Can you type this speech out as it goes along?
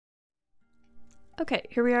Okay,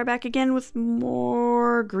 here we are back again with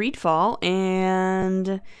more GreedFall,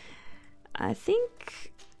 and I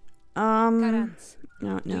think, Karans,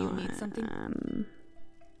 no, do you need something?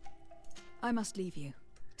 I must leave you.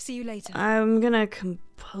 See you later. I'm gonna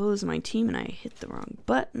compose my team and I hit the wrong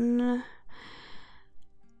button.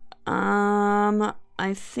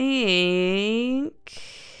 I think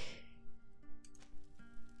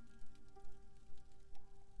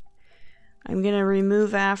I'm gonna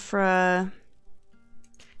remove Afra,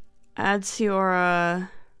 add Ciora,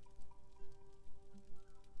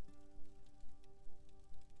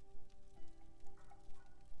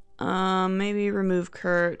 maybe remove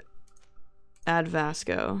Kurt, add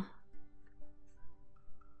Vasco.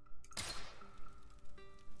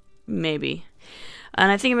 Maybe. And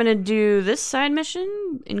I think I'm gonna do this side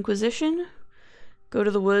mission, Inquisition. Go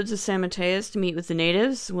to the woods of San Mateus to meet with the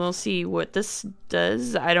natives. We'll see what this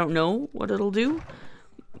does. I don't know what it'll do,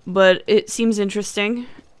 but it seems interesting.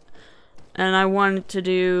 And I wanted to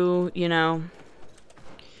do, you know,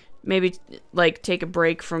 maybe like take a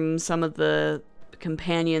break from some of the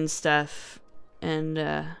companion stuff and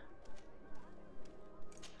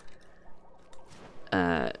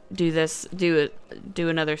do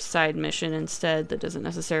another side mission instead that doesn't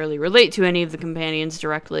necessarily relate to any of the companions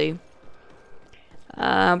directly.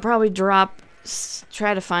 Probably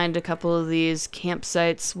try to find a couple of these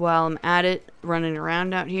campsites while I'm at it, running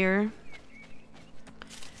around out here,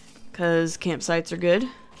 because campsites are good.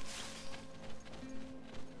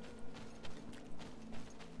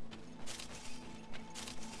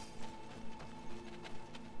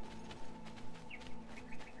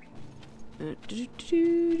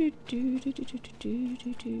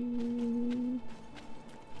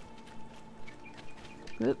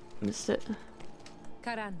 Oop, missed it.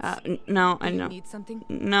 No, I know. Need something?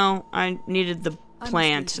 No, I needed the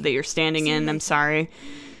plant that you're standing in. I'm sorry.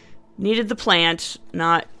 Needed the plant,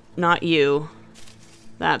 not you.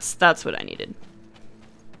 That's what I needed.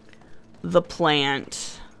 The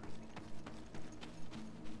plant.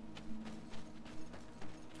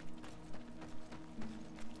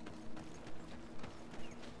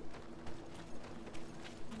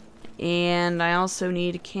 And I also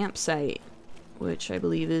need a campsite, which I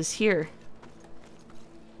believe is here.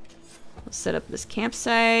 Let's set up this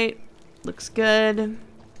campsite. Looks good.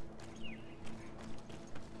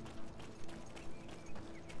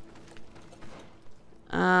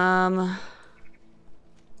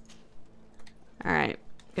 Alright.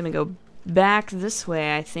 Gonna go back this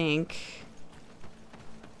way, I think.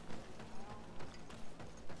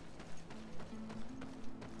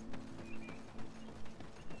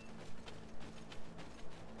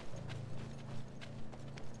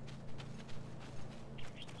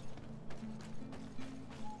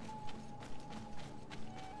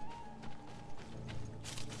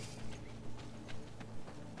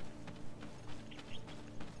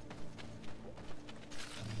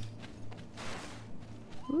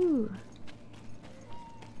 Ooh.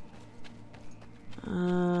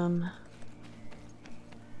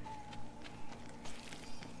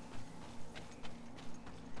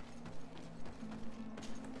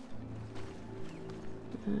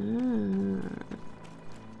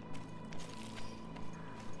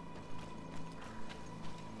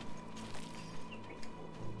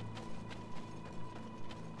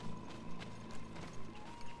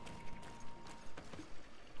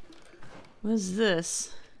 What is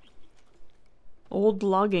this? Old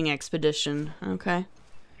logging expedition. Okay.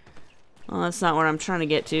 Well, that's not what I'm trying to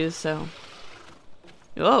get to, so.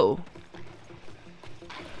 Oh.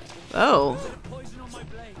 Oh.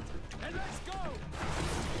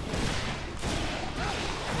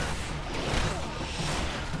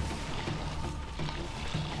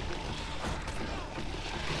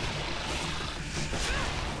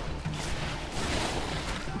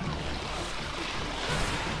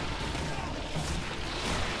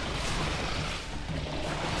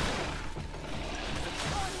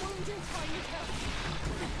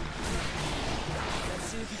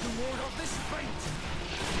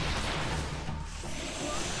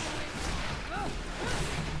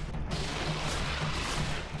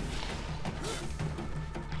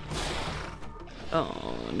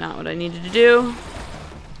 Oh, not what I needed to do.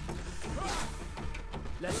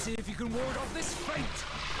 Let's see if you can ward off this fate.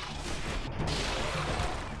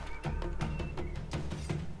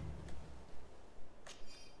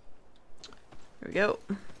 Here we go.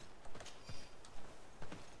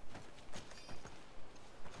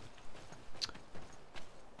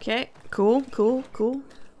 Okay, cool.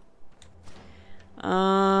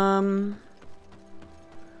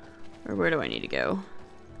 Or where do I need to go?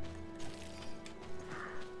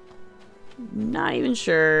 Not even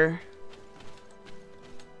sure.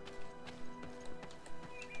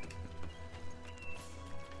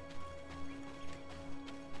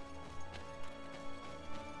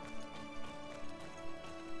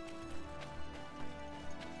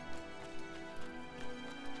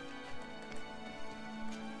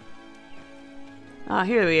 Ah,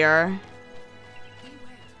 here we are.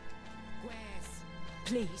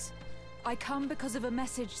 Please. I come because of a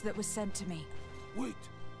message that was sent to me. Wait.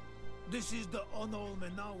 This is the Onol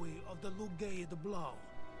Menawi of the Lugay the Blau.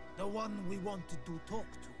 The one we wanted to talk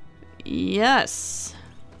to. Yes.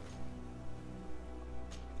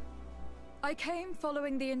 I came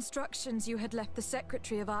following the instructions you had left the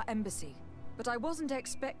secretary of our embassy, but I wasn't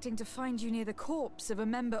expecting to find you near the corpse of a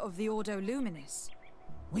member of the Ordo Luminis.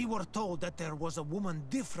 We were told that there was a woman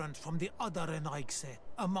different from the other Enaigse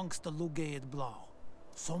amongst the Lugay the Blau.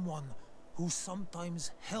 Someone who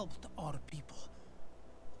sometimes helped our people.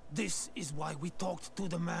 This is why we talked to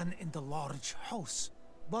the man in the large house.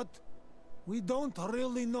 But we don't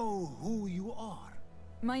really know who you are.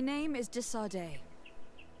 My name is Desardet.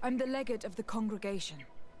 I'm the legate of the congregation.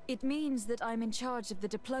 It means that I'm in charge of the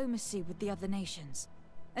diplomacy with the other nations.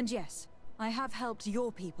 And yes, I have helped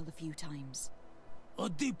your people a few times. A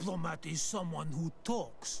diplomat is someone who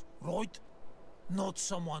talks, right? Not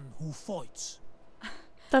someone who fights.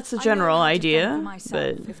 That's the general I know how to fend idea, for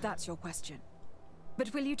myself, but if that's your question.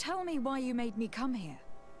 But will you tell me why you made me come here?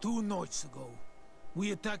 2 nights ago,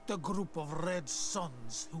 we attacked a group of Red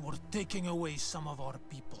Suns who were taking away some of our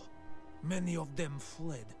people. Many of them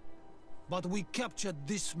fled. But we captured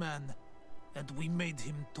this man, and we made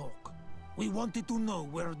him talk. We wanted to know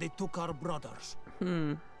where they took our brothers.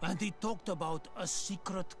 And he talked about a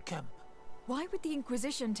secret camp. Why would the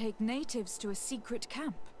Inquisition take natives to a secret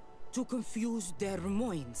camp? To confuse their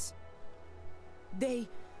minds. They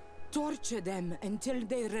torture them until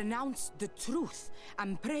they renounce the truth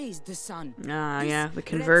and praise the sun. ah, This yeah, the Red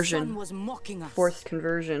conversion. Sun was mocking us. Fourth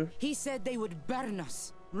conversion. He said they would burn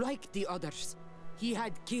us, like the others. He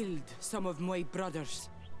had killed some of my brothers,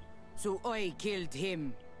 so I killed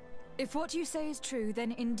him. If what you say is true,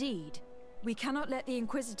 then indeed, we cannot let the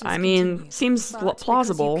Inquisitors I mean, continue. seems But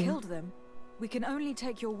plausible. because you killed them, we can only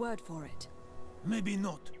take your word for it. Maybe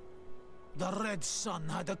not. The Red Sun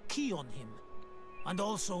had a key on him. And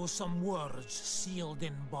also some words sealed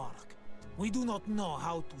in bark. We do not know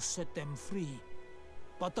how to set them free.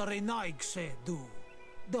 But the Renaigse do,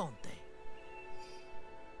 don't they?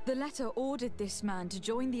 The letter ordered this man to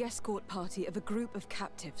join the escort party of a group of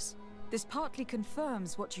captives. This partly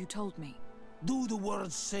confirms what you told me. Do the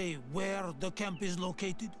words say where the camp is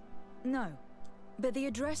located? No, but the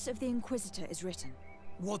address of the Inquisitor is written.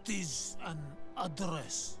 What is an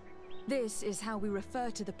address? This is how we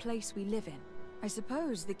refer to the place we live in. I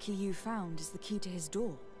suppose the key you found is the key to his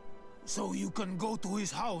door. So you can go to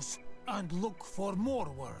his house and look for more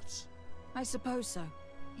words. I suppose so.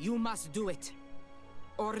 You must do it,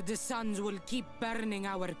 or the suns will keep burning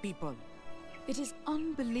our people. It is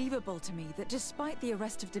unbelievable to me that despite the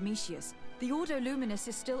arrest of Domitius, the Ordo Luminis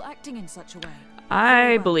is still acting in such a way. I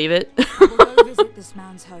Very well. believe it. I will go visit this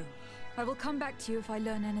man's home. I will come back to you if I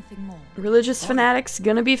learn anything more. Religious fanatics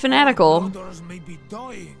gonna be fanatical. Our brothers may be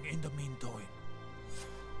dying in the meantime.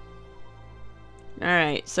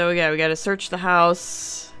 Alright, so we gotta search the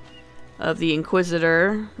house of the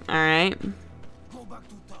Inquisitor. Alright. Go back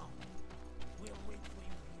to town. We'll wait for you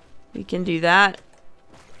here. We can do that.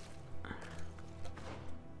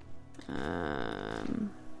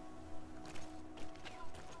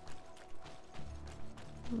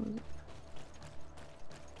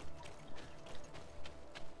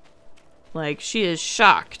 Like, she is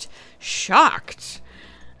shocked. Shocked!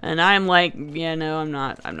 And I'm like, yeah, no, I'm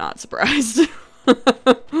not surprised.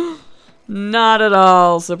 Not at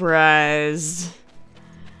all surprised.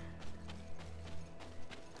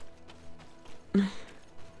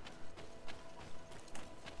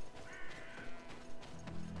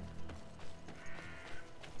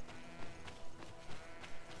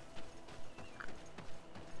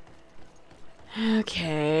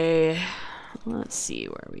 Okay, let's see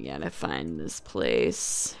where we gotta find this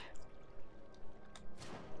place.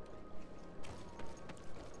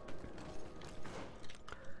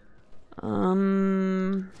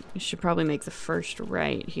 We should probably make the first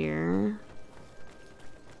right here.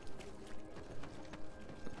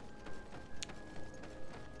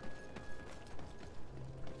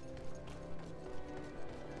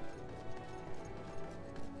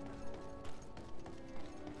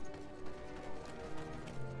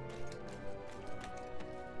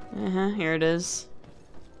 Here it is.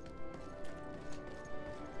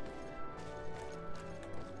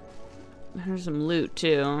 There's some loot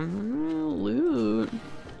too. Loot.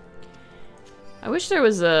 I wish there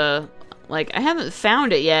was a, like, I haven't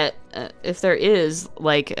found it yet. If there is,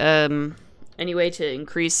 like, any way to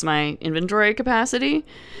increase my inventory capacity.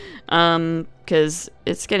 Because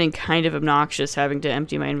it's getting kind of obnoxious having to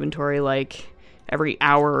empty my inventory, like, every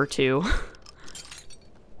hour or two.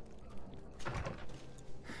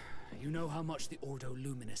 You know how much the Ordo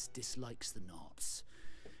Luminous dislikes the knobs.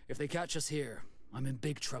 If they catch us here, I'm in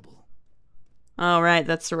big trouble. Oh, right,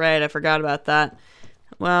 that's right. I forgot about that.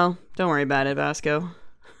 Well, don't worry about it, Vasco.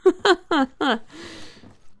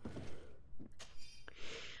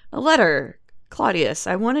 A letter. Claudius,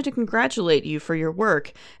 I wanted to congratulate you for your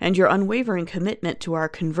work and your unwavering commitment to our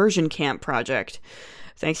conversion camp project.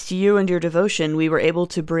 Thanks to you and your devotion, we were able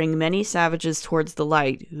to bring many savages towards the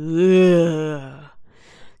light. Ugh.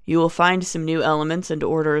 You will find some new elements and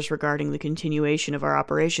orders regarding the continuation of our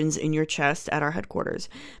operations in your chest at our headquarters.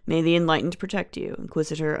 May the Enlightened protect you,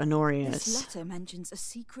 Inquisitor Honorius. This letter mentions a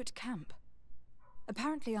secret camp.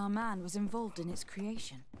 Apparently our man was involved in its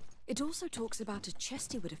creation. It also talks about a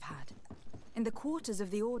chest he would have had. In the quarters of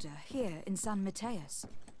the Order, here in San Mateus.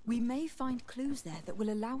 We may find clues there that will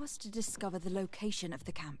allow us to discover the location of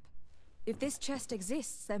the camp. If this chest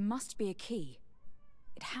exists, there must be a key.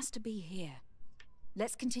 It has to be here.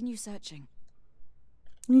 Let's continue searching.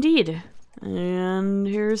 Indeed. And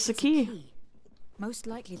here's the key. Key. Most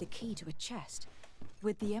likely the key to a chest,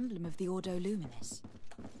 with the emblem of the Ordo Luminis.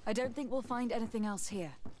 I don't think we'll find anything else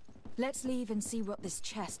here. Let's leave and see what this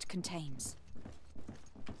chest contains.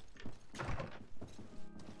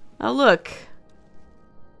 Oh, look.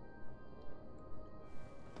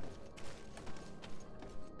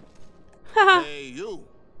 Hey, you!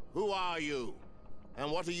 Who are you? And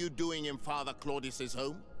what are you doing in Father Claudius's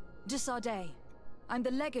home? De Sardet. I'm the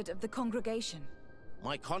legate of the congregation.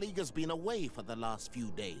 My colleague has been away for the last few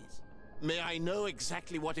days. May I know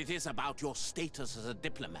exactly what it is about your status as a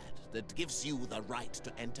diplomat that gives you the right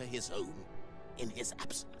to enter his home in his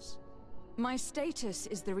absence? My status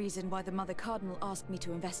is the reason why the Mother Cardinal asked me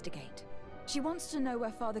to investigate. She wants to know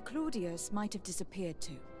where Father Claudius might have disappeared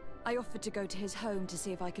to. I offered to go to his home to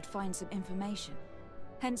see if I could find some information.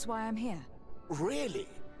 Hence why I'm here. Really?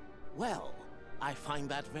 Well, I find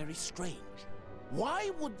that very strange.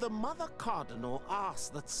 Why would the Mother Cardinal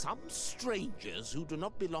ask that some strangers who do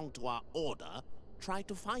not belong to our order try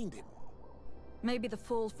to find him? Maybe the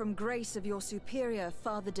fall from grace of your superior,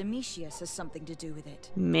 Father Domitius, has something to do with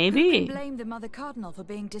it. Maybe. Who can blame the Mother Cardinal for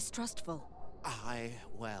being distrustful?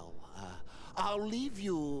 I'll leave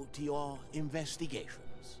you to your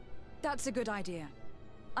investigations. That's a good idea.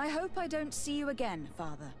 I hope I don't see you again,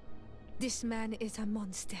 Father. This man is a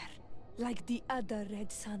monster, like the other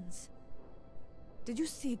Red Suns. Did you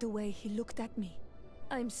see the way he looked at me?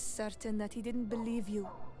 I'm certain that he didn't believe you.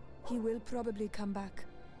 He will probably come back.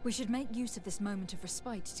 We should make use of this moment of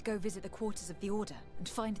respite to go visit the quarters of the Order and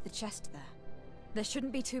find the chest there. There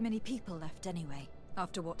shouldn't be too many people left anyway,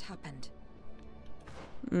 after what happened.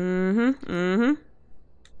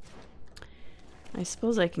 I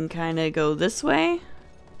suppose I can kind of go this way.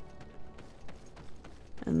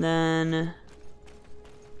 And then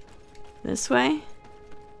this way.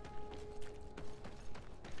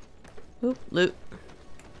 Oop, loot.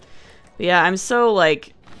 But yeah, I'm so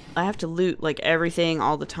like, I have to loot like everything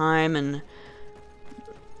all the time, and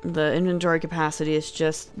the inventory capacity is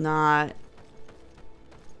just not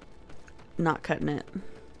cutting it.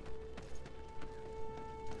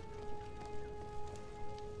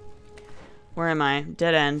 Where am I?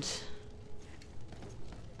 Dead end.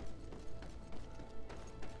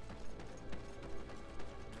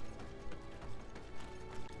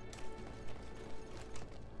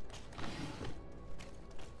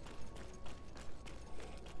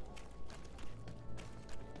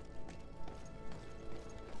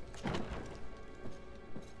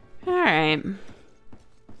 Alright.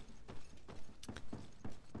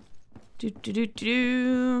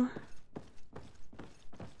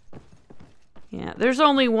 Yeah, there's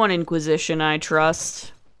only one Inquisition I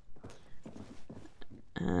trust.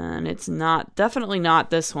 And it's not, definitely not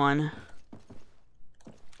this one.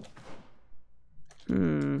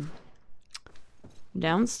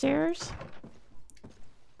 Downstairs?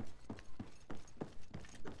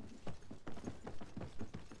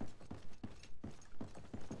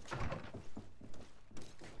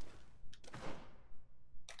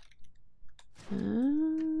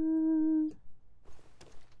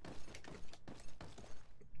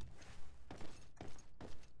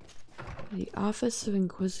 The Office of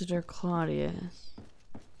Inquisitor Claudius.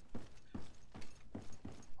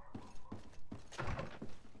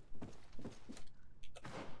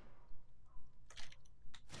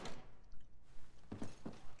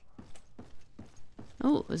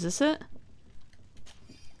 Oh, is this it?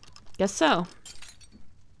 Guess so.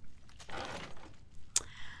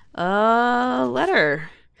 Letter.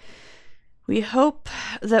 We hope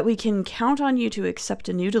that we can count on you to accept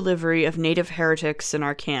a new delivery of native heretics in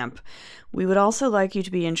our camp. We would also like you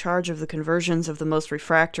to be in charge of the conversions of the most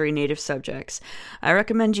refractory native subjects. I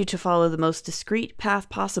recommend you to follow the most discreet path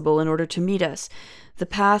possible in order to meet us. The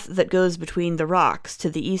path that goes between the rocks to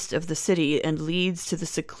the east of the city and leads to the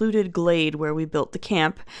secluded glade where we built the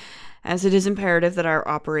camp, as it is imperative that our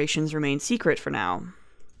operations remain secret for now.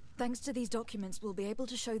 Thanks to these documents, we'll be able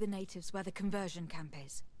to show the natives where the conversion camp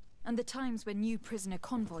is, and the times when new prisoner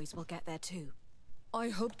convoys will get there too. I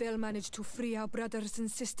hope they'll manage to free our brothers and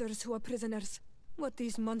sisters who are prisoners. What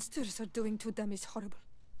these monsters are doing to them is horrible.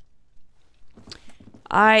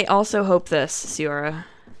 I also hope this, Siora.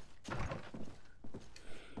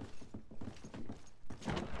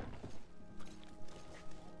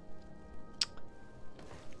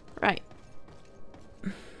 Right.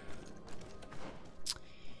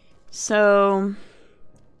 So,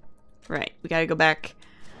 right, we gotta go back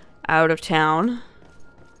out of town.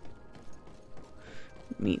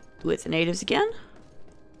 Meet with the natives again.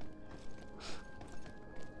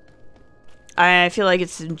 I feel like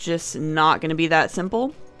it's just not gonna be that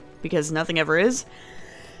simple, because nothing ever is.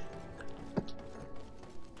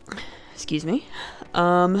 Excuse me.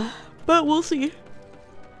 But we'll see.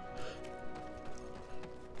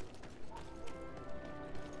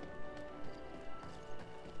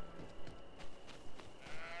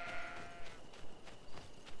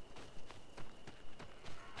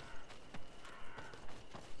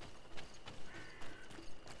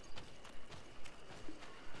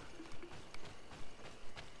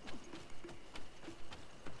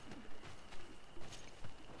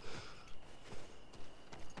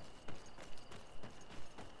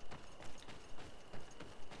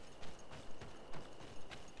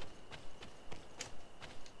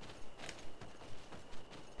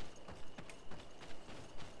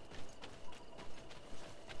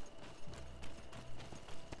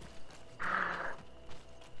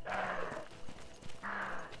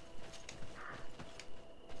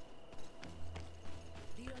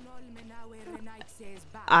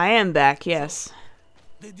 I am back, yes.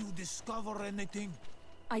 Did you discover anything?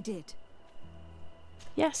 I did.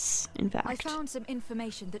 Yes, in fact. I found some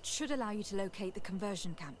information that should allow you to locate the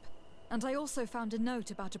conversion camp. And I also found a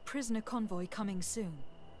note about a prisoner convoy coming soon.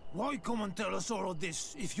 Why come and tell us all of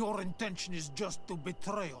this if your intention is just to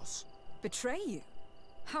betray us? Betray you?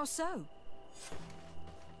 How so?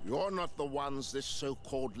 You're not the ones this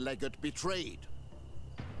so-called legate betrayed.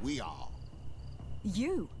 We are.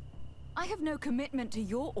 You? I have no commitment to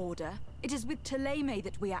your order. It is with Thélème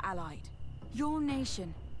that we are allied. Your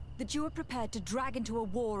nation, that you are prepared to drag into a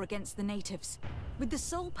war against the natives, with the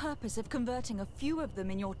sole purpose of converting a few of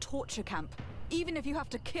them in your torture camp, even if you have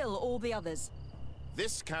to kill all the others.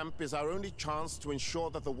 This camp is our only chance to ensure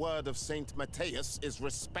that the word of Saint Matthias is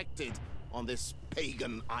respected on this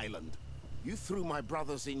pagan island. You threw my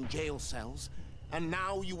brothers in jail cells, and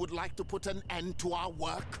now you would like to put an end to our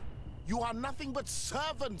work? You are nothing but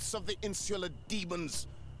servants of the insular demons,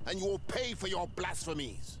 and you will pay for your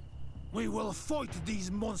blasphemies. We will fight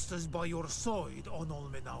these monsters by your side, Onol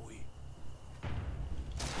Menawi.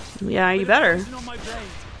 Yeah, you better. On my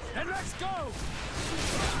blade, and let's go!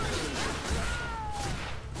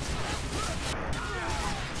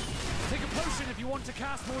 Take a potion if you want to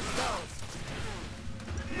cast more spells.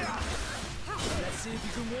 Let's see if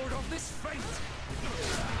you can ward off this fate.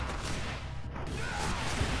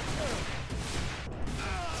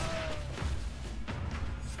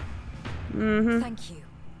 Thank you.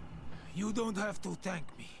 You don't have to thank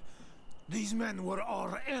me. These men were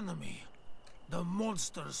our enemy. The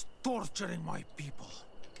monsters torturing my people.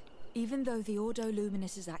 Even though the Ordo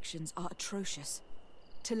Luminis's actions are atrocious,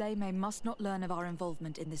 Thélème must not learn of our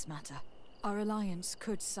involvement in this matter. Our alliance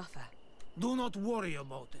could suffer. Do not worry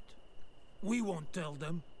about it. We won't tell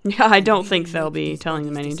them. Yeah, I don't think they'll be telling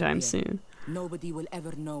them anytime soon. Nobody will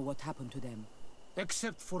ever know what happened to them.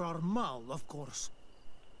 Except for our Mal, of course.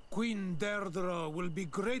 Queen Deirdre will be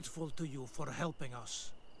grateful to you for helping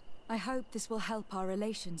us. I hope this will help our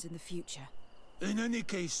relations in the future. In any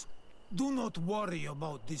case, do not worry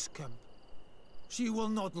about this camp. She will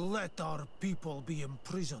not let our people be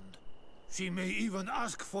imprisoned. She may even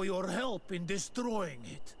ask for your help in destroying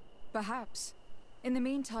it. Perhaps. In the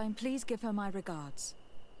meantime, please give her my regards.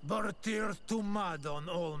 Bertir Tumad on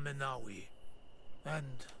all Menawi. And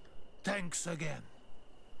thanks again.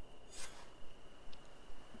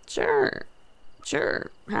 Sure.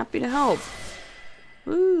 Sure. Happy to help.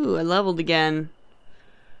 Ooh, I leveled again.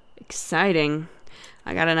 Exciting.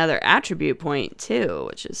 I got another attribute point too,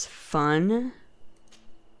 which is fun.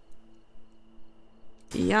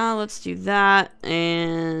 Yeah, let's do that.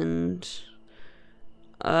 And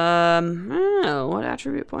I don't know. What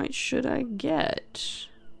attribute points should I get?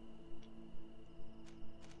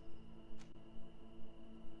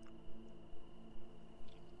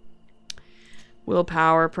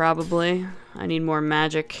 Willpower, probably. I need more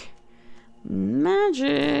magic.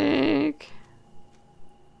 Magic!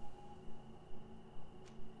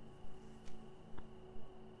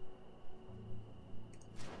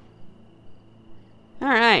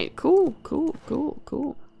 Alright, cool.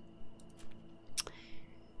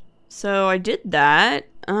 So I did that.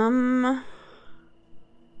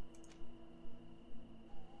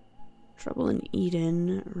 Trouble in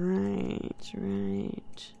Eden.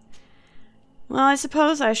 Right. Well, I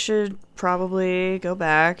suppose I should probably go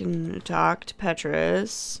back and talk to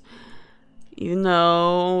Petrus. Even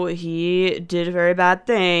though he did a very bad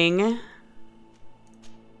thing.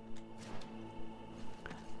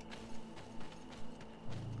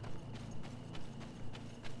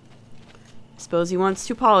 Suppose he wants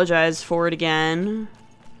to apologize for it again.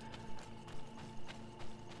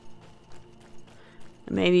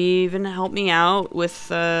 Maybe even help me out with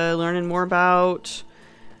learning more about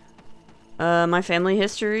my family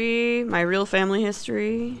history, my real family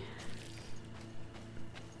history.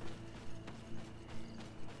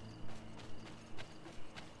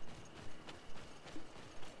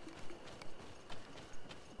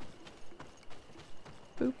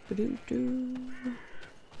 Boop-a-doo-doo.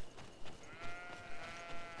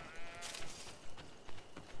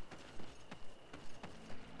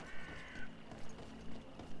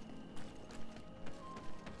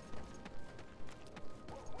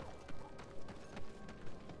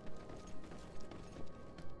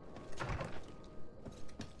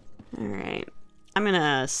 Alright. I'm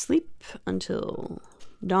gonna sleep until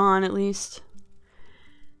dawn at least.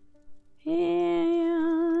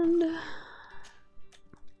 And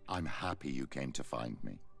I'm happy you came to find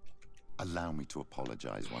me. Allow me to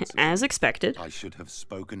apologize once again. as expected. I should have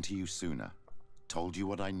spoken to you sooner. Told you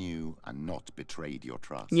what I knew and not betrayed your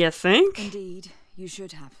trust. You think? Indeed, you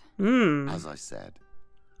should have. As I said,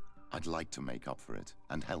 I'd like to make up for it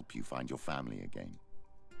and help you find your family again.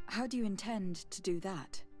 How do you intend to do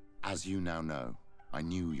that? As you now know, I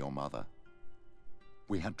knew your mother.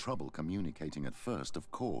 We had trouble communicating at first,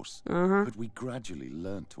 of course, but we gradually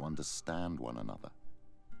learned to understand one another.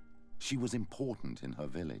 She was important in her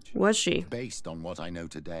village. Was she? Based on what I know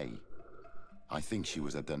today, I think she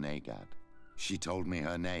was a Donegad. She told me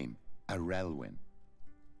her name, Arelwyn,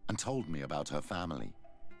 and told me about her family.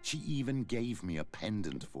 She even gave me a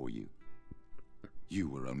pendant for you. You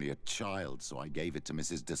were only a child, so I gave it to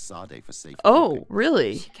Mrs. de Sade for safekeeping. Oh,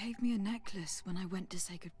 really? She gave me a necklace when I went to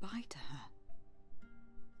say goodbye to her.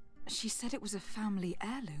 She said it was a family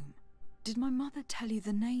heirloom. Did my mother tell you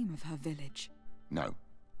the name of her village? No.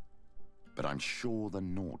 But I'm sure the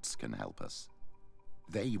Nauts can help us.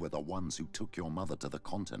 They were the ones who took your mother to the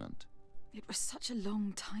continent. It was such a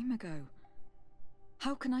long time ago.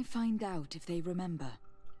 How can I find out if they remember?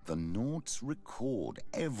 The Nauts record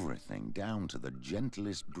everything down to the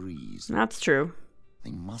gentlest breeze. That's true.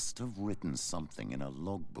 They must have written something in a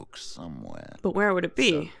logbook somewhere. But where would it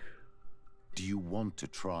be? So, do you want to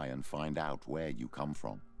try and find out where you come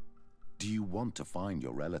from? Do you want to find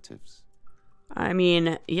your relatives? I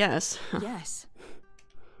mean, yes. Yes.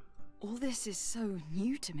 All this is so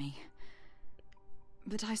new to me.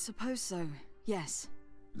 But I suppose so, yes.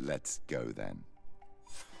 Let's go then.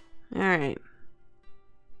 Alright.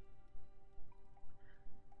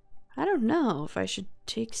 I don't know if I should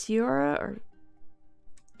take Ciora or...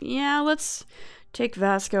 Yeah, let's take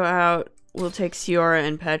Vasco out. We'll take Ciora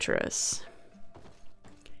and Petrus.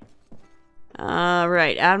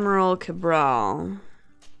 Right, Admiral Cabral.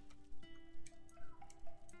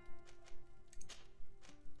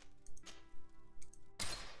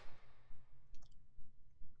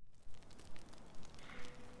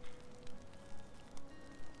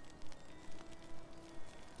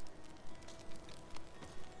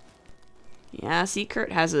 Yeah, see,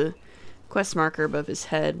 Kurt has a quest marker above his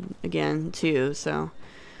head again, too, so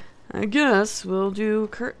I guess we'll do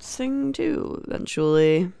Kurt's thing, too,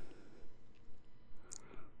 eventually.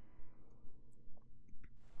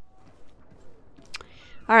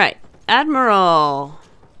 Alright, Admiral!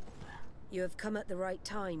 You have come at the right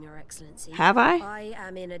time, Your Excellency. Have I? I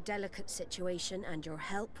am in a delicate situation, and your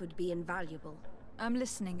help would be invaluable. I'm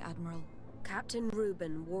listening, Admiral. Captain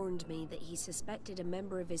Reuben warned me that he suspected a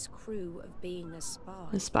member of his crew of being a spy.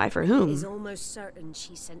 A spy for whom? He is almost certain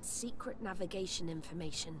she sent secret navigation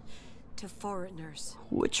information to foreigners.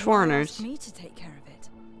 Which Why foreigners? ask me to take care of it?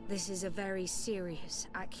 This is a very serious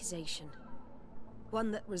accusation. One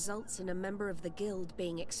that results in a member of the guild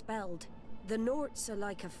being expelled. The Norts are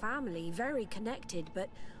like a family, very connected, but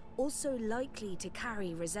also likely to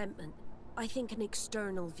carry resentment. I think an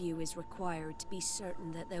external view is required to be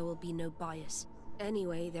certain that there will be no bias.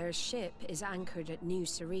 Anyway, their ship is anchored at New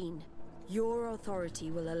Serene. Your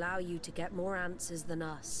authority will allow you to get more answers than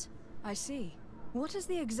us. I see. What is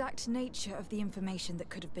the exact nature of the information that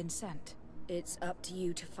could have been sent? It's up to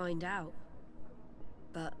you to find out.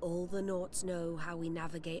 But all the Norts know how we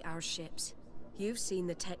navigate our ships. You've seen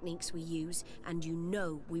the techniques we use, and you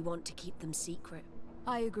know we want to keep them secret.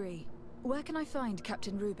 I agree. Where can I find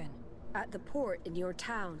Captain Reuben? At the port in your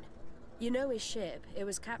town. You know his ship. It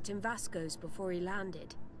was Captain Vasco's before he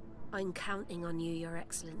landed. I'm counting on you, Your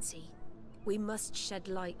Excellency. We must shed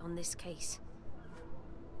light on this case.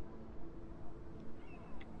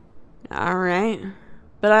 Alright.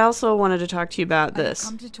 But I also wanted to talk to you about this. I've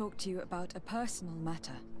come to talk to you about a personal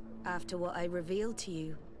matter. After what I revealed to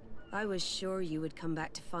you, I was sure you would come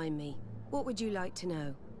back to find me. What would you like to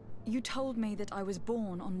know? You told me that I was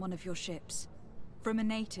born on one of your ships, from a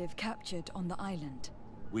native captured on the island.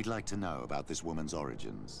 We'd like to know about this woman's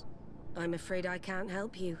origins. I'm afraid I can't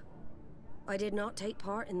help you. I did not take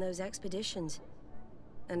part in those expeditions,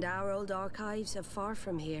 and our old archives are far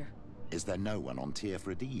from here. Is there no one on Tier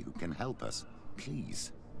Froda who can help us?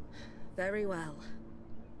 Please. Very well.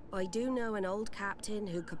 I do know an old captain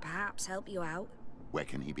who could perhaps help you out. Where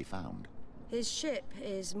can he be found? His ship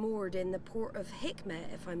is moored in the port of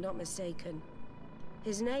Hikmet, if I'm not mistaken.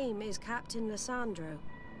 His name is Captain Lissandro.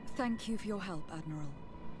 Thank you for your help, Admiral.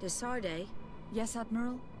 Desarde? Yes,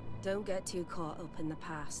 Admiral? Don't get too caught up in the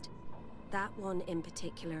past. That one in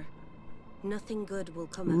particular. Nothing good will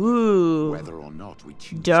come of it. Ooh. Whether or not we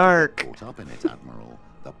choose Dark. to get caught up in it, Admiral,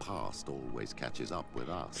 the past always catches up with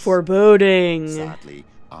us. Foreboding. Sadly,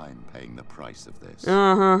 I'm paying the price of this.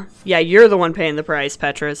 Uh-huh. Yeah, you're the one paying the price,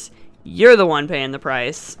 Petrus. You're the one paying the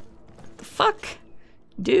price. The fuck?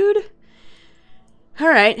 Dude?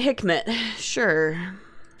 Alright, Hikmet. Sure.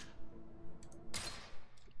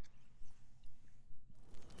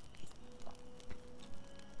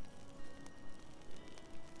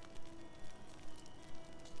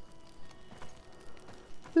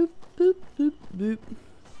 Boop, boop, boop, boop.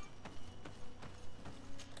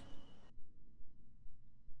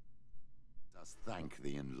 Just thank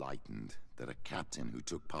the enlightened that a captain who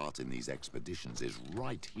took part in these expeditions is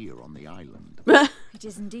right here on the island. It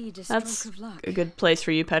is indeed a That's stroke of luck. a good place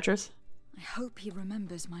for you, Petrus. I hope he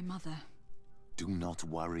remembers my mother. Do not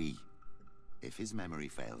worry. If his memory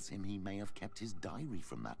fails him, he may have kept his diary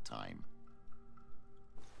from that time.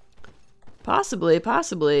 Possibly,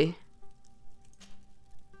 possibly.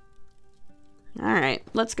 Alright,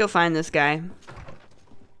 let's go find this guy.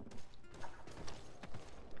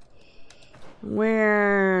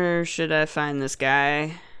 Where should I find this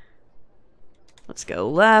guy? Let's go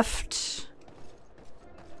left.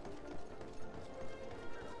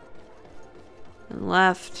 And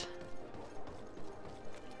left.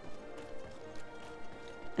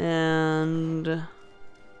 And...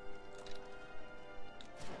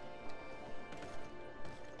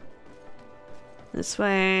 this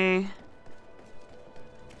way.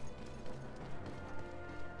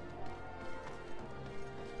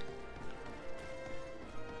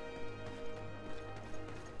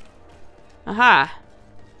 Aha!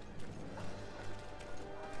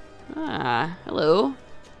 Ah, hello.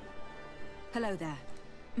 Hello there.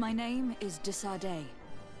 My name is Desarde.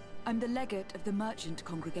 I'm the legate of the merchant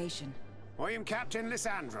congregation. I am Captain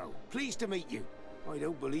Lissandro. Pleased to meet you. I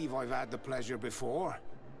don't believe I've had the pleasure before.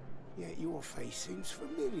 Yet your face seems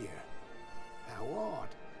familiar. How odd.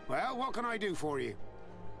 Well, what can I do for you?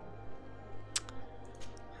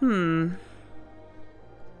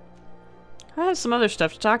 I have some other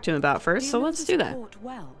stuff to talk to him about first, so let's do that.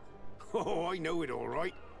 Well. Oh, I know it all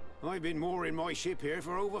right. I've been mooring my ship here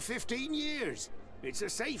for over 15 years. It's a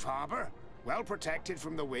safe harbor, well protected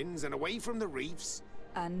from the winds and away from the reefs.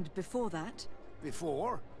 And before that?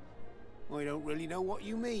 Before? I don't really know what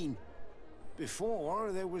you mean.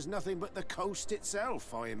 Before, there was nothing but the coast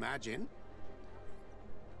itself, I imagine.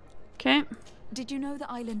 Okay. Did you know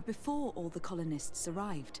the island before all the colonists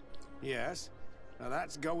arrived? Yes. Now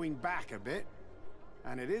that's going back a bit.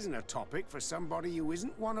 And it isn't a topic for somebody who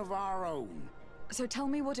isn't one of our own. So tell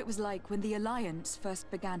me what it was like when the Alliance first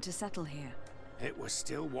began to settle here. It was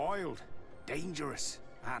still wild, dangerous,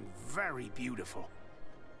 and very beautiful.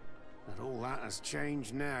 But all that has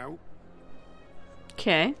changed now.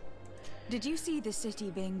 Okay. Did you see the city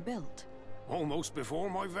being built? Almost before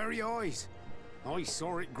my very eyes. I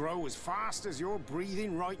saw it grow as fast as you're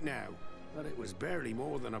breathing right now. But it was barely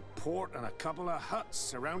more than a port and a couple of huts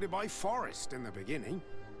surrounded by forest in the beginning.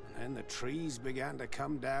 And then the trees began to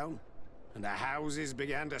come down. and the houses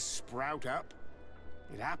began to sprout up.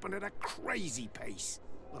 It happened at a crazy pace,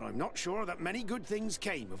 but I'm not sure that many good things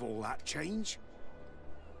came of all that change.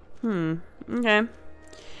 Okay.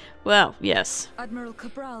 Well, yes. Admiral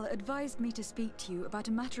Cabral advised me to speak to you about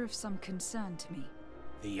a matter of some concern to me.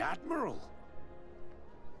 The Admiral?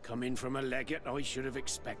 Coming from a legate, I should have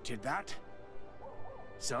expected that.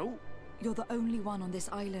 So? You're the only one on this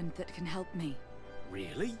island that can help me.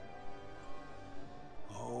 Really?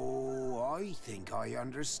 Oh, I think I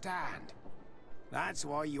understand. That's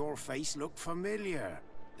why your face looked familiar.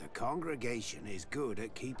 The congregation is good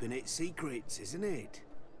at keeping its secrets, isn't it?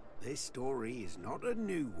 This story is not a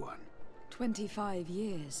new one. 25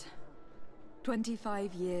 years.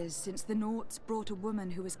 25 years since the Naughts brought a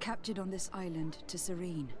woman who was captured on this island to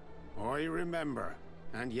Serene. I remember,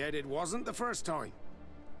 and yet it wasn't the first time.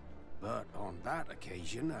 But on that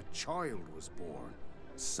occasion, a child was born.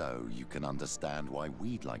 So you can understand why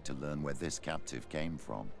we'd like to learn where this captive came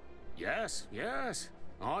from. Yes, yes.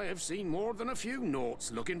 I have seen more than a few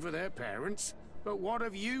Naughts looking for their parents. But what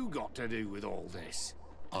have you got to do with all this?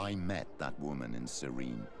 I met that woman in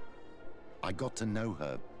Serene. I got to know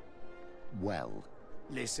her well.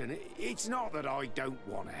 Listen, it's not that I don't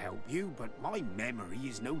want to help you, but my memory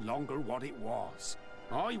is no longer what it was.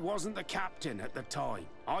 I wasn't the captain at the time.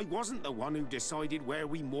 I wasn't the one who decided where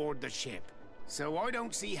we moored the ship. So I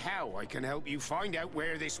don't see how I can help you find out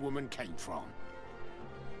where this woman came from.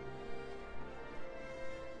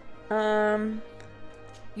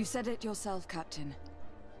 You said it yourself, Captain.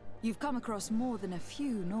 You've come across more than a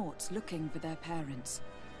few Naughts looking for their parents.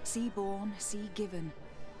 Sea-born, sea-given.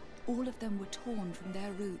 All of them were torn from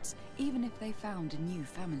their roots, even if they found a new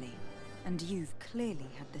family. And you've clearly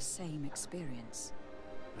had the same experience.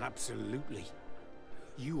 Absolutely.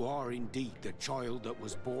 You are indeed the child that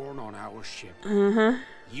was born on our ship.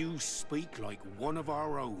 You speak like one of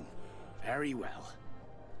our own. Very well.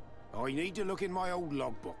 I need to look in my old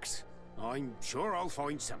logbooks. I'm sure I'll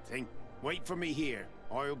find something. Wait for me here.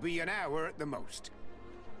 I'll be an hour at the most.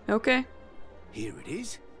 Okay. Here it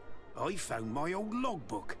is. I found my old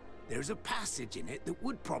logbook. There's a passage in it that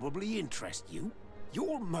would probably interest you.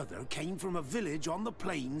 Your mother came from a village on the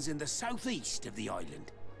plains in the southeast of the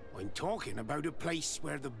island. I'm talking about a place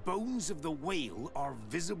where the bones of the whale are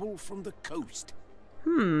visible from the coast.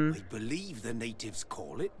 I believe the natives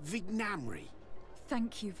call it Vignamri.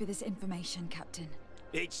 Thank you for this information, Captain.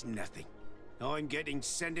 It's nothing. I'm getting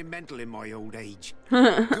sentimental in my old age.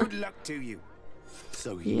 Good luck to you.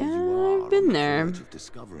 So here Yeah, you are I've been on the there. verge of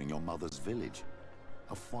discovering your mother's village,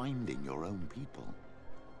 of finding your own people.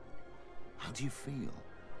 How do you feel?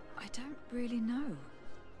 I don't really know.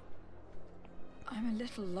 I'm a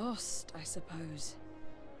little lost, I suppose.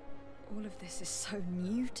 All of this is so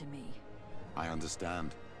new to me. I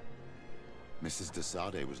understand. Mrs. de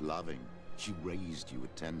Sade was loving. She raised you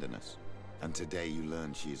with tenderness. And today you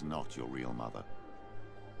learn she is not your real mother.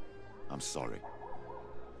 I'm sorry.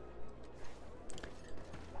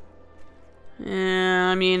 Yeah,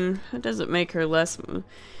 I mean, it doesn't make her less...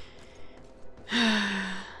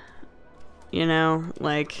 You know,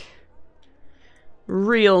 like...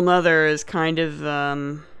 Real mother is kind of,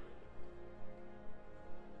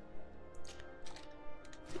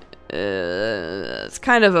 it's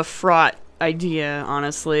kind of a fraught idea,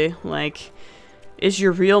 honestly. Like, is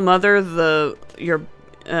your real mother is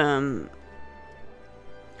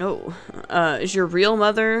your real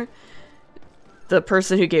mother the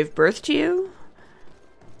person who gave birth to you?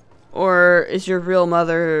 Or is your real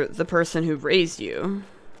mother the person who raised you?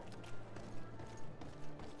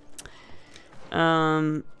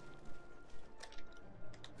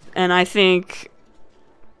 And I think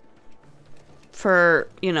for,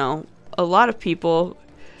 you know, a lot of people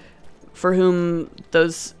for whom,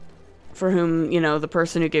 you know, the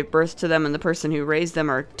person who gave birth to them and the person who raised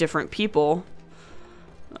them are different people,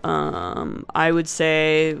 I would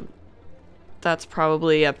say that's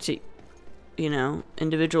probably up to, you know,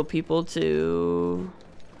 individual people to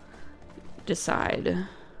decide.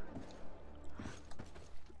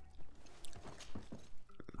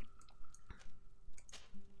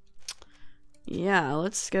 Yeah,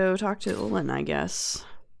 let's go talk to Olin, I guess.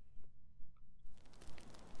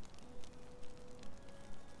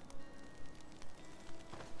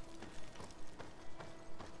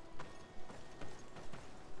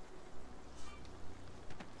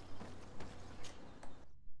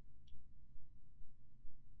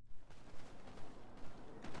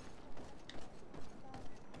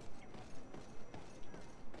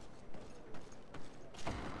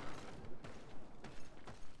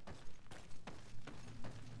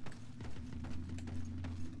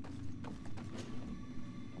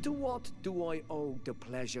 To what do I owe the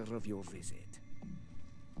pleasure of your visit?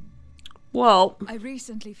 Well, I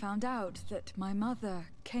recently found out that my mother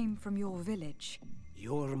came from your village.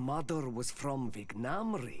 Your mother was from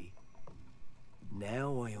Vignamri.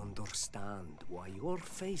 Now I understand why your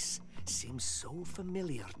face seems so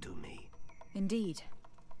familiar to me. Indeed.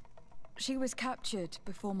 She was captured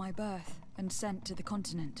before my birth and sent to the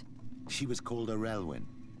continent. She was called Arelwin.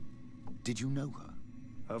 Did you know her?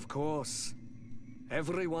 Of course.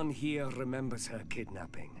 Everyone here remembers her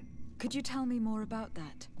kidnapping. Could you tell me more about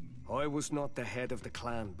that? I was not the head of the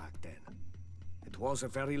clan back then. It was a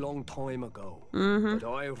very long time ago. But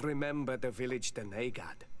I remember the village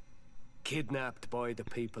Denegad. Kidnapped by the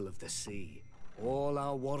people of the sea. All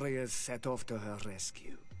our warriors set off to her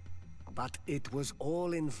rescue. But it was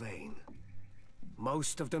all in vain.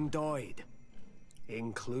 Most of them died,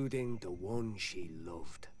 including the one she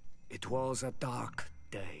loved. It was a dark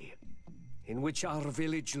day, in which our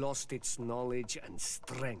village lost its knowledge and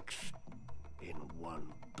strength in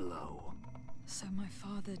one blow. So my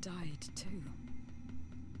father died too.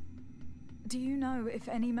 Do you know if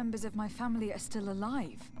any members of my family are still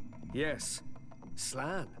alive? Yes,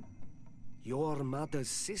 Slan, your mother's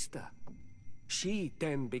sister. She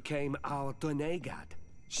then became our Donegad.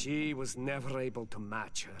 She was never able to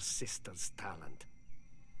match her sister's talent.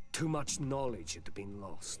 Too much knowledge had been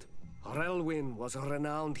lost. Relwyn was a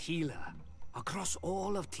renowned healer across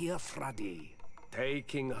all of Tearfradi.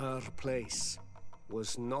 Taking her place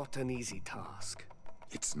was not an easy task.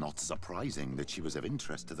 It's not surprising that she was of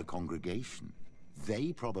interest to the congregation.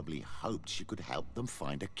 They probably hoped she could help them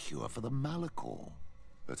find a cure for the Malachor.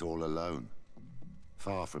 But all alone,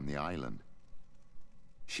 far from the island.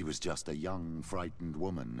 She was just a young, frightened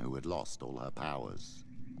woman who had lost all her powers.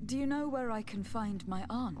 Do you know where I can find my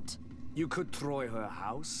aunt? You could try her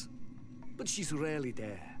house, but she's rarely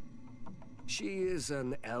there. She is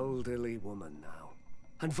an elderly woman now,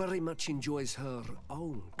 and very much enjoys her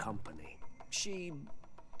own company. She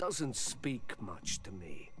doesn't speak much to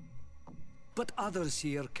me. But others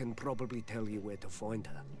here can probably tell you where to find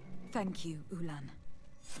her. Thank you, Ulan.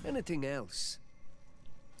 Anything else?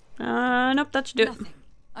 Nope, that should do it. Nothing.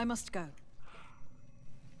 I must go.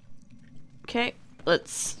 Okay,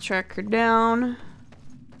 let's track her down.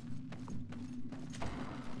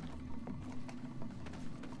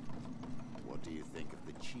 What do you think of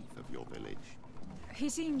the chief of your village? He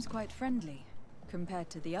seems quite friendly, compared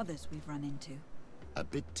to the others we've run into. A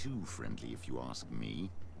bit too friendly, if you ask me.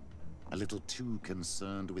 A little too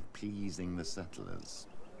concerned with pleasing the settlers.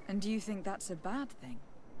 And do you think that's a bad thing?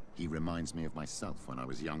 He reminds me of myself when I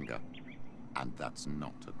was younger. And that's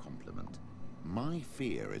not a compliment. My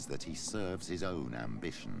fear is that he serves his own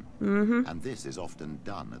ambition. And this is often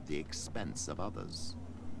done at the expense of others.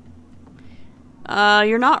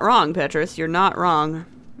 You're not wrong, Petrus. You're not wrong.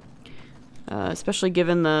 Especially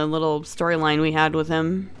given the little storyline we had with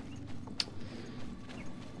him.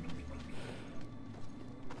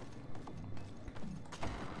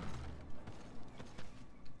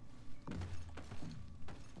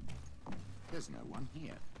 There's no one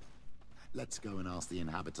here. Let's go and ask the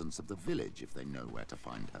inhabitants of the village if they know where to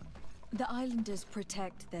find her. The islanders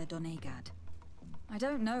protect their Donegad. I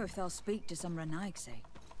don't know if they'll speak to some Renaigse.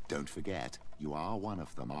 Don't forget, you are one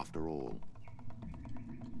of them after all.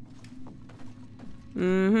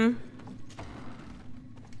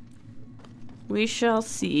 We shall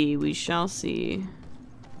see, we shall see.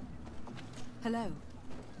 Hello.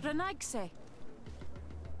 Renaigse.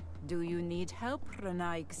 Do you need help,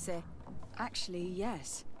 Renaigse? Actually,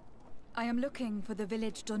 yes. I am looking for the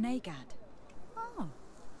village Donegad. Oh.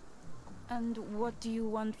 And what do you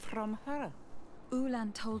want from her?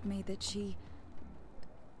 Ulan told me that she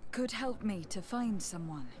could help me to find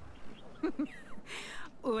someone.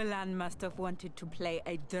 Ulan must have wanted to play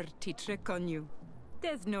a dirty trick on you.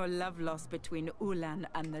 There's no love lost between Ulan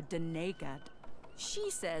and the Donegad. She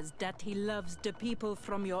says that he loves the people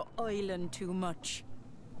from your island too much.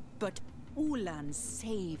 But Ulan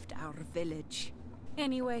saved our village.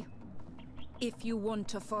 Anyway, if you want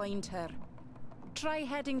to find her, try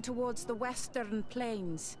heading towards the western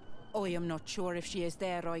plains. I am not sure if she is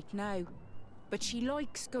there right now, but she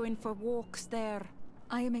likes going for walks there.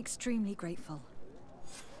 I am extremely grateful.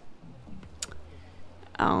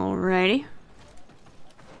 Alrighty.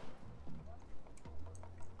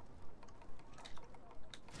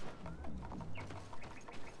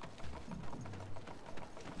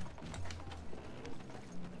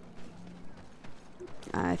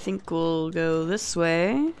 I think we'll go this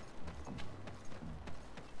way.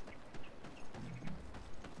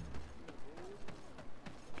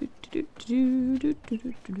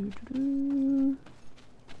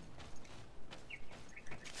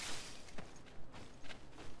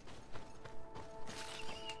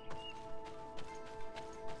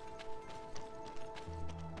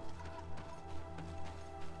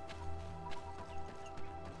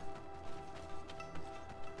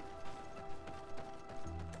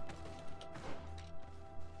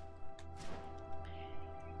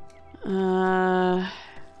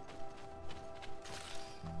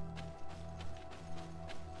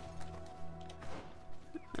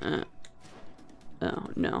 Oh,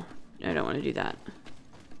 no. I don't want to do that.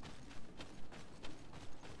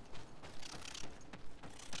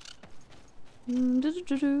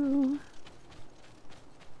 Do-do-do-do.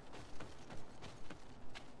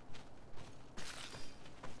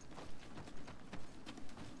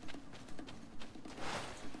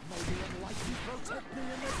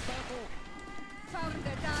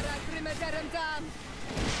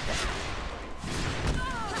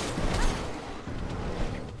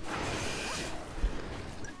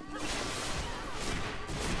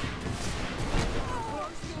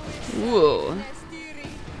 Whoa. May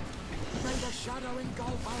the shadow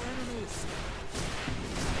engulf our enemies.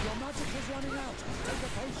 Your magic is running out. Take a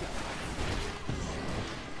potion.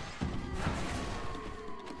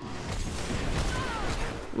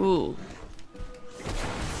 Ooh.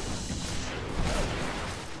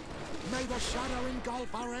 May the shadow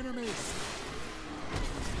engulf our enemies.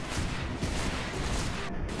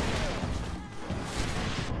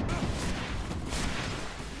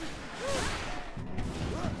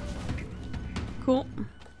 Cool.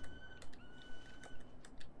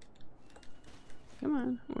 Come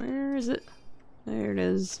on, where is it? There it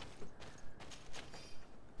is.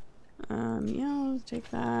 Yeah, let's take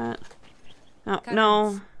that. Oh,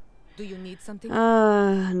 no. Do you need something? No,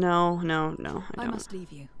 I I don't. must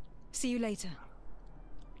leave you. See you later.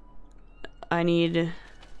 I need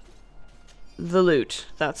the loot.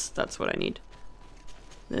 That's what I need.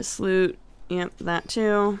 This loot. Yep, that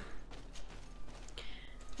too.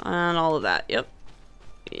 And all of that. Yep.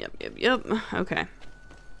 Yep. Okay.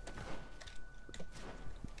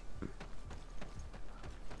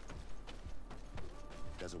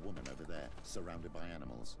 There's a woman over there, surrounded by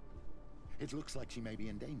animals. It looks like she may be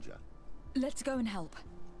in danger. Let's go and help.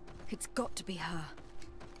 It's got to be her.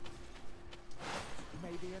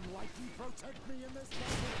 May the enlightened protect me in this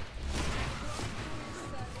battle.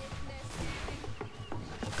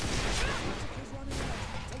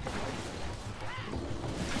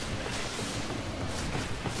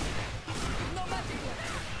 No magic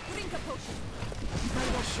left. Drink a potion. May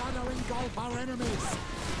the shadow engulf our enemies.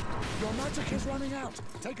 Your magic is running out.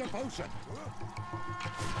 Take a potion.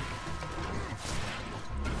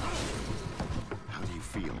 How do you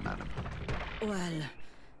feel, madam? Well,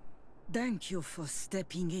 thank you for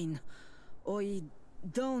stepping in. I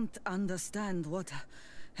don't understand what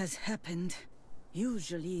has happened.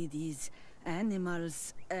 Usually these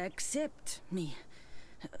animals accept me.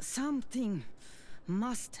 Something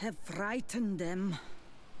must have frightened them.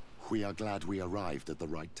 We are glad we arrived at the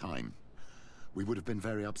right time. We would have been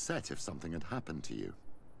very upset if something had happened to you.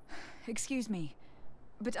 Excuse me,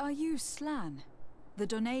 but are you Slan, the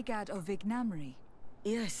Donegad of Vignamri?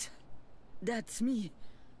 Yes, that's me.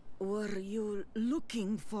 Were you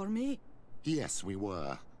looking for me? Yes, we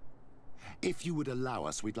were. If you would allow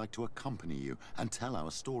us, we'd like to accompany you and tell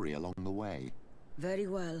our story along the way. Very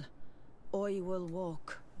well. I will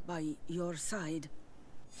walk by your side.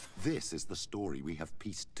 This is the story we have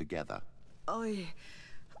pieced together. I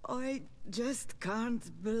just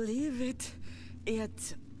can't believe it.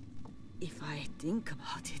 Yet, if I think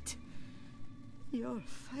about it, your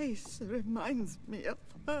face reminds me of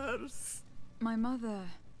hers. My mother,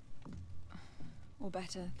 or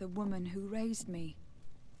better, the woman who raised me,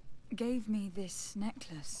 gave me this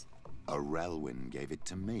necklace. Arelwyn gave it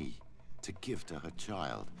to me, to give to her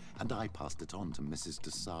child, and I passed it on to Mrs.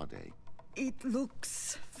 de Sade. It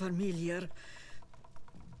looks familiar.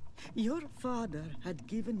 Your father had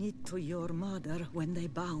given it to your mother when they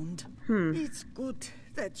bound. It's good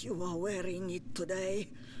that you are wearing it today.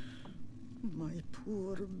 My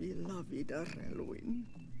poor beloved Arelwyn,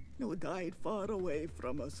 who died far away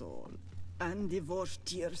from us all, and divorced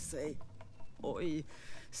Tierce. I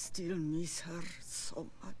still miss her so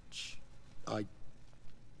much.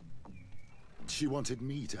 She wanted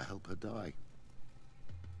me to help her die.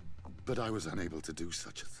 But I was unable to do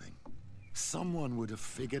such a thing. Someone would have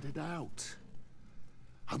figured it out.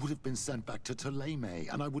 I would have been sent back to Ptolemy,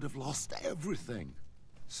 and I would have lost everything.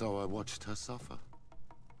 So I watched her suffer.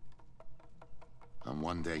 And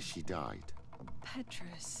one day she died.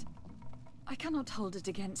 Petrus, I cannot hold it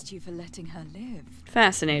against you for letting her live.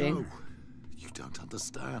 Fascinating. No, you don't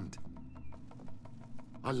understand.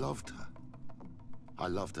 I loved her. I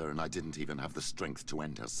loved her, and I didn't even have the strength to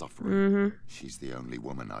end her suffering. She's the only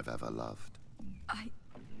woman I've ever loved. I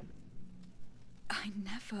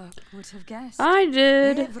never would have guessed. I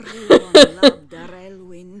did. Everyone loved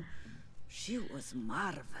Arelwyn. She was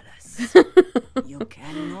marvelous. You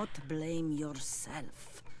cannot blame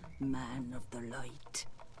yourself, man of the light.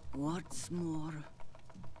 What's more,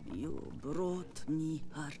 you brought me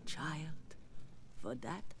her child. For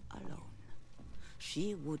that alone,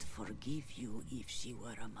 She would forgive you if she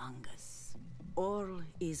were among us. All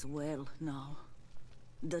is well now.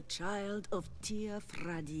 The child of Tia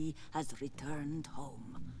Fradi has returned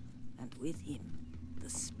home, and with him,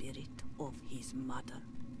 the spirit of his mother.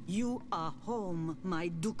 You are home, my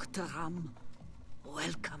Duktaram.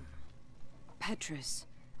 Welcome. Petrus,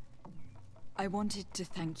 I wanted to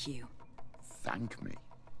thank you. Thank me?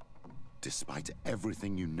 Despite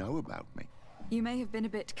everything you know about me? You may have been a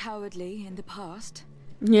bit cowardly in the past.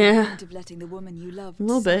 Yeah. Of letting the woman you loved A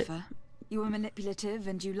little bit. suffer. You were manipulative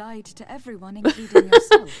and you lied to everyone, including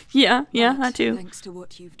yourself. Yeah, But that too. thanks to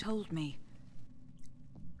what you've told me,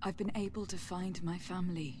 I've been able to find my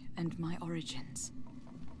family and my origins.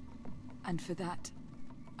 And for that,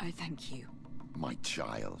 I thank you. My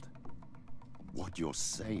child. What you're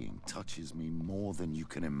saying touches me more than you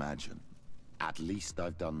can imagine. At least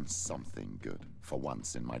I've done something good for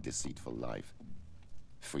once in my deceitful life.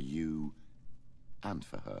 For you and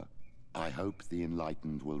for her. I hope the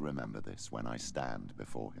Enlightened will remember this when I stand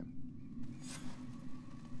before him.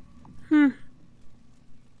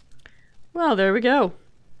 Well, there we go.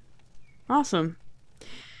 Awesome.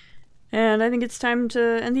 And I think it's time to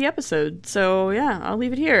end the episode. So yeah, I'll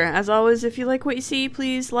leave it here. As always, if you like what you see,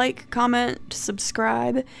 please like, comment,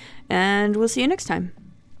 subscribe, and we'll see you next time.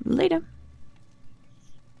 Later.